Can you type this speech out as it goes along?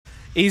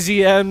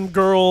AZM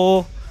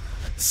Girl,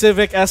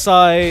 Civic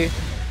SI.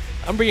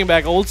 I'm bringing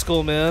back old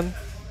school, man.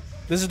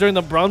 This is during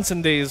the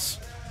Bronson days.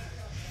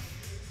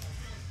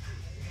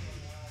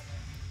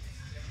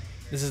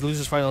 This is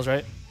losers finals,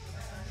 right?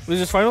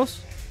 Losers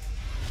finals?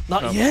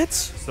 Not yet.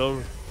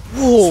 Still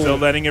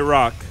letting it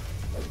rock.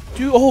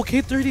 Dude, oh,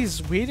 K30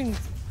 is waiting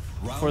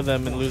for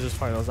them in losers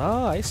finals.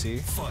 Ah, I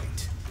see.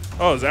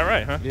 Oh, is that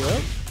right, huh? Yeah.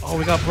 Oh,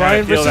 we got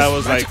Brian I feel versus that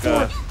was Magic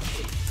like Four.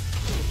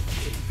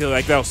 feel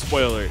like that was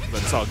spoiler,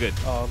 but it's all good.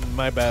 Oh,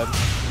 my bad.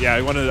 Yeah,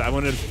 I wanted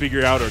to figure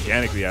it out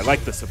organically. I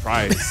like the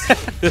surprise.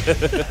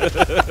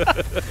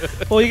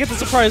 Well, you get the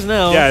surprise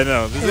now. Yeah, I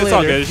know. It's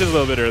all good. It's just a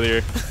little bit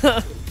earlier.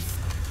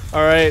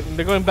 All right,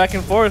 they're going back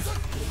and forth.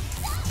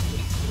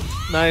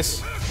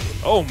 Nice.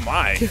 Oh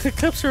my!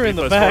 Clips her in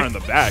the 3+4 back. in the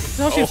back. That's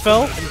how she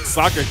fell.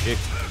 Soccer kick.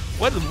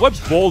 What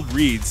bold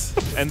reads?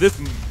 And this.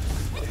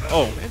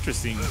 Oh,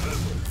 interesting.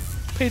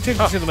 Pay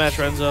attention to the match,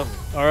 Renzo.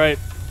 All right,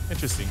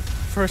 Interesting.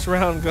 first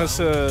round goes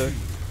to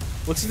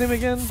what's his name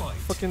again?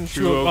 Fucking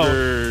True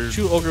Ogre.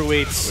 True Ogre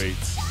Waits. Wait.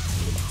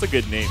 That's a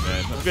good name,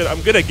 man.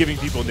 I'm good at giving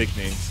people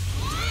nicknames.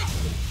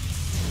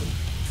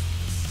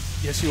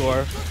 Yes, you are.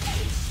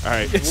 All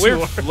right, Yes, weird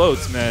you are.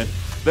 floats, man.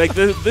 Like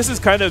this has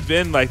kind of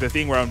been like the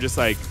thing where I'm just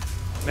like,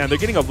 man, they're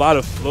getting a lot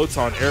of floats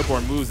on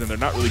airborne moves and they're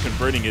not really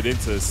converting it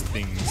into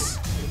things.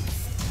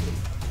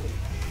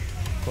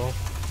 Well,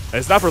 And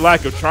it's not for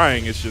lack of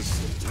trying. It's just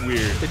weird.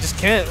 they just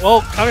can't.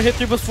 Well, counter hit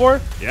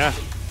 3+4. Yeah,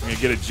 I'm gonna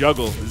get a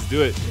juggle. Let's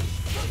do it.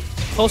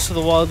 Close to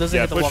the wall. It doesn't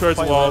Yeah, hit the push wall. towards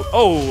the quite wall. right.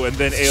 Oh, and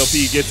then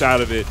AOP gets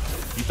out of it.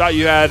 You thought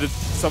you had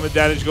some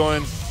advantage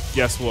going.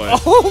 Guess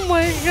what? Oh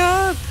my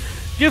God!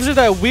 Gives her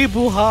that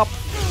weeaboo hop.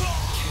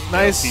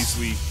 Nice. AOP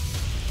sweep.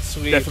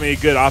 Sweep. Definitely a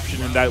good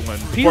option in that one.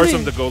 Force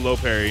him to go low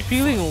parry.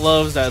 Feeling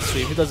loves that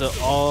sweep. He does it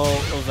all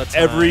of the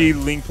time. Every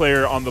Link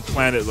player on the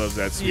planet loves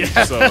that sweep.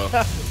 Yeah. So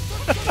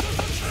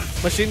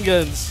Machine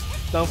guns.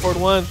 Down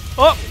forward one.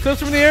 Oh,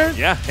 clips from the air.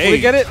 yeah, Will hey. we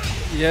get it?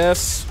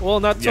 Yes. Well,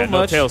 not Yeah, so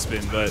much. no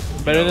tailspin, but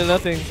Better than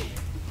nothing.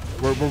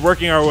 we're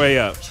working our way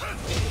up.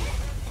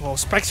 Oh,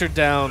 spikes are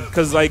down.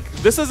 Because like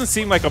this doesn't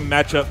seem like a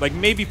matchup. Like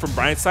maybe from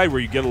Brian's side where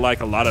you get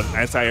like a lot of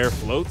anti-air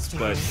floats,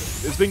 but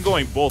it's been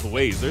going both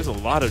ways. There's a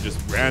lot of just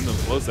random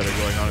floats that are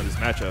going on in this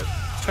matchup.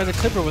 Try to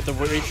clip her with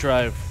the H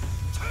drive.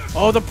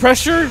 Oh, the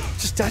pressure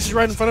just dashes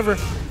right in front of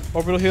her.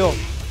 Orbital heel.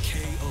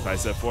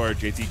 Bicep forward,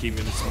 JT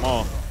keeping it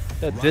small.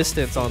 That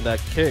distance on that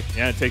kick.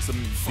 Yeah, it takes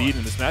some speed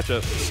in this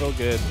matchup. So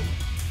good.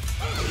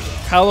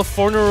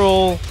 California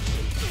roll.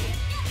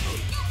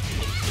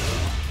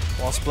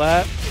 Wall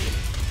splat.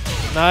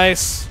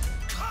 Nice.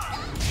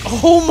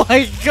 Oh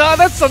my God,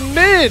 that's a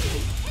mid.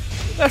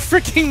 That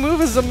freaking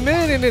move is a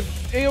mid, and it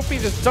AOP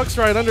just ducks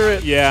right under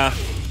it. Yeah.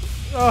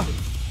 Oh.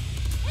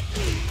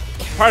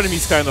 Part of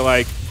me's kind of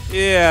like,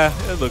 yeah,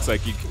 it looks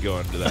like you could go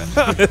under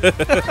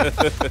that.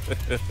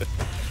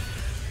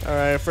 All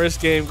right,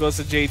 first game goes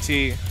to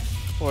JT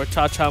or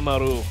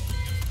ChaChaMaru.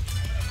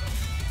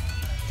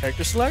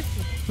 Character select?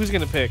 Who's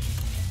gonna pick?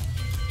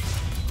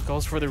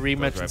 Goes for the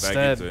rematch Goes right back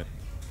instead. into it.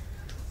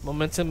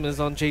 Momentum is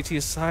on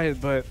JT's side,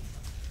 but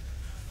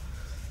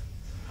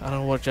I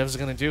don't know what Jeff's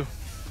gonna do.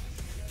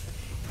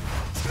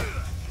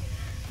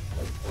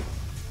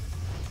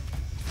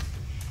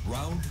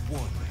 Round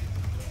one.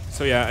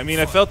 So yeah, I mean,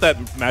 I felt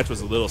that match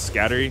was a little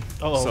scattery.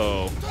 Uh-oh.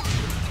 So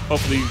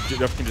hopefully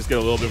Jeff can just get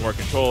a little bit more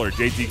control, or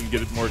JT can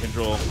get more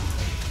control.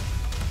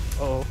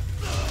 Oh,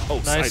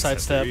 Oh, Nice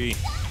sidestep. three.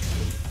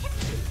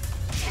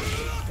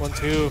 1,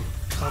 2,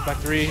 back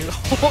 3.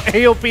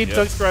 AOP Yep.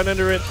 ducks right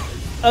under it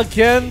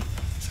again.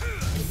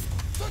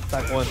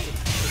 Back 1.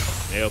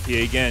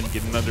 AOP again,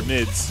 getting under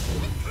mids.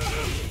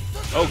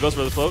 Oh, goes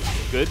for the float.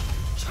 Good.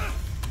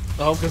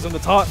 Oh, because in the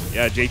taunt.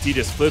 Yeah, JT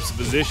just flips the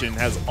position,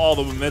 has all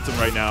the momentum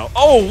right now.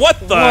 Oh, what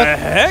the What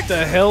heck?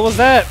 the hell was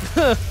that?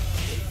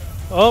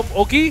 Oh,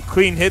 Oki.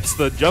 Clean hits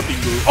the jumping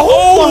move.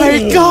 Oh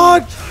my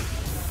God!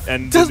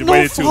 And Does then no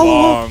waited too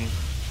follow-up. long.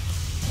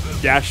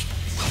 Dashed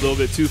a little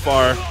bit too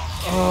far.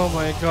 Oh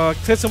my God!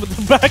 Hits him with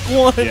the back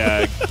 1.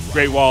 Yeah,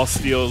 Great Wall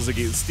steals the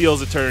game,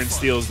 steals a turn,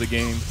 steals the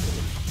game.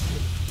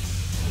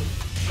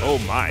 Oh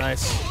my!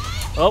 Nice.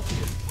 Oh,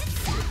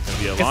 Gonna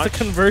be a gets the launch.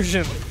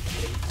 conversion.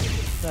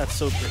 That's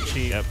so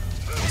cheap. Yep.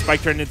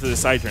 Spike turned into the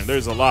side turn.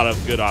 There's a lot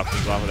of good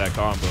options off of that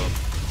combo.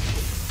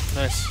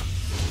 Nice.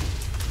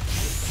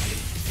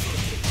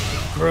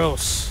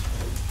 Gross.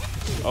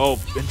 Oh,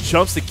 and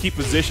jumps to keep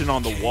position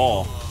on the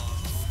wall.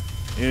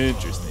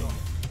 Interesting.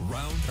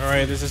 Round All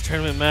right, this is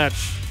tournament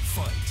match.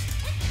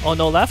 Oh,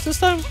 no laugh this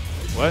time?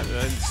 What?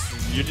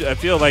 I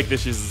feel like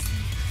this is.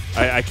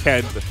 I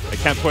can't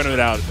point it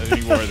out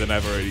any more than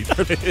I've already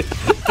done it.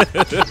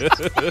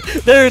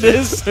 There it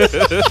is.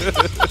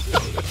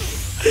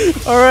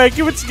 All right,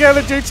 give it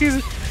together,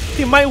 JT.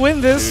 He might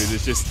win this. Dude,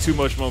 it's just too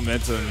much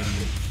momentum and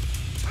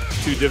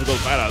too difficult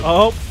to fight out.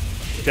 Oh,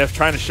 Jeff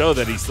trying to show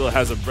that he still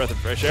has a breath of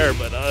fresh air,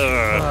 but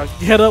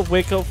get up,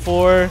 wake up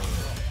for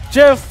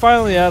Jeff.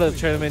 Finally out of the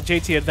tournament.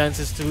 JT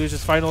advances to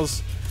losers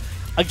finals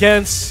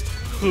against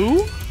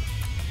who?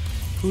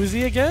 Who's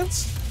he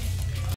against?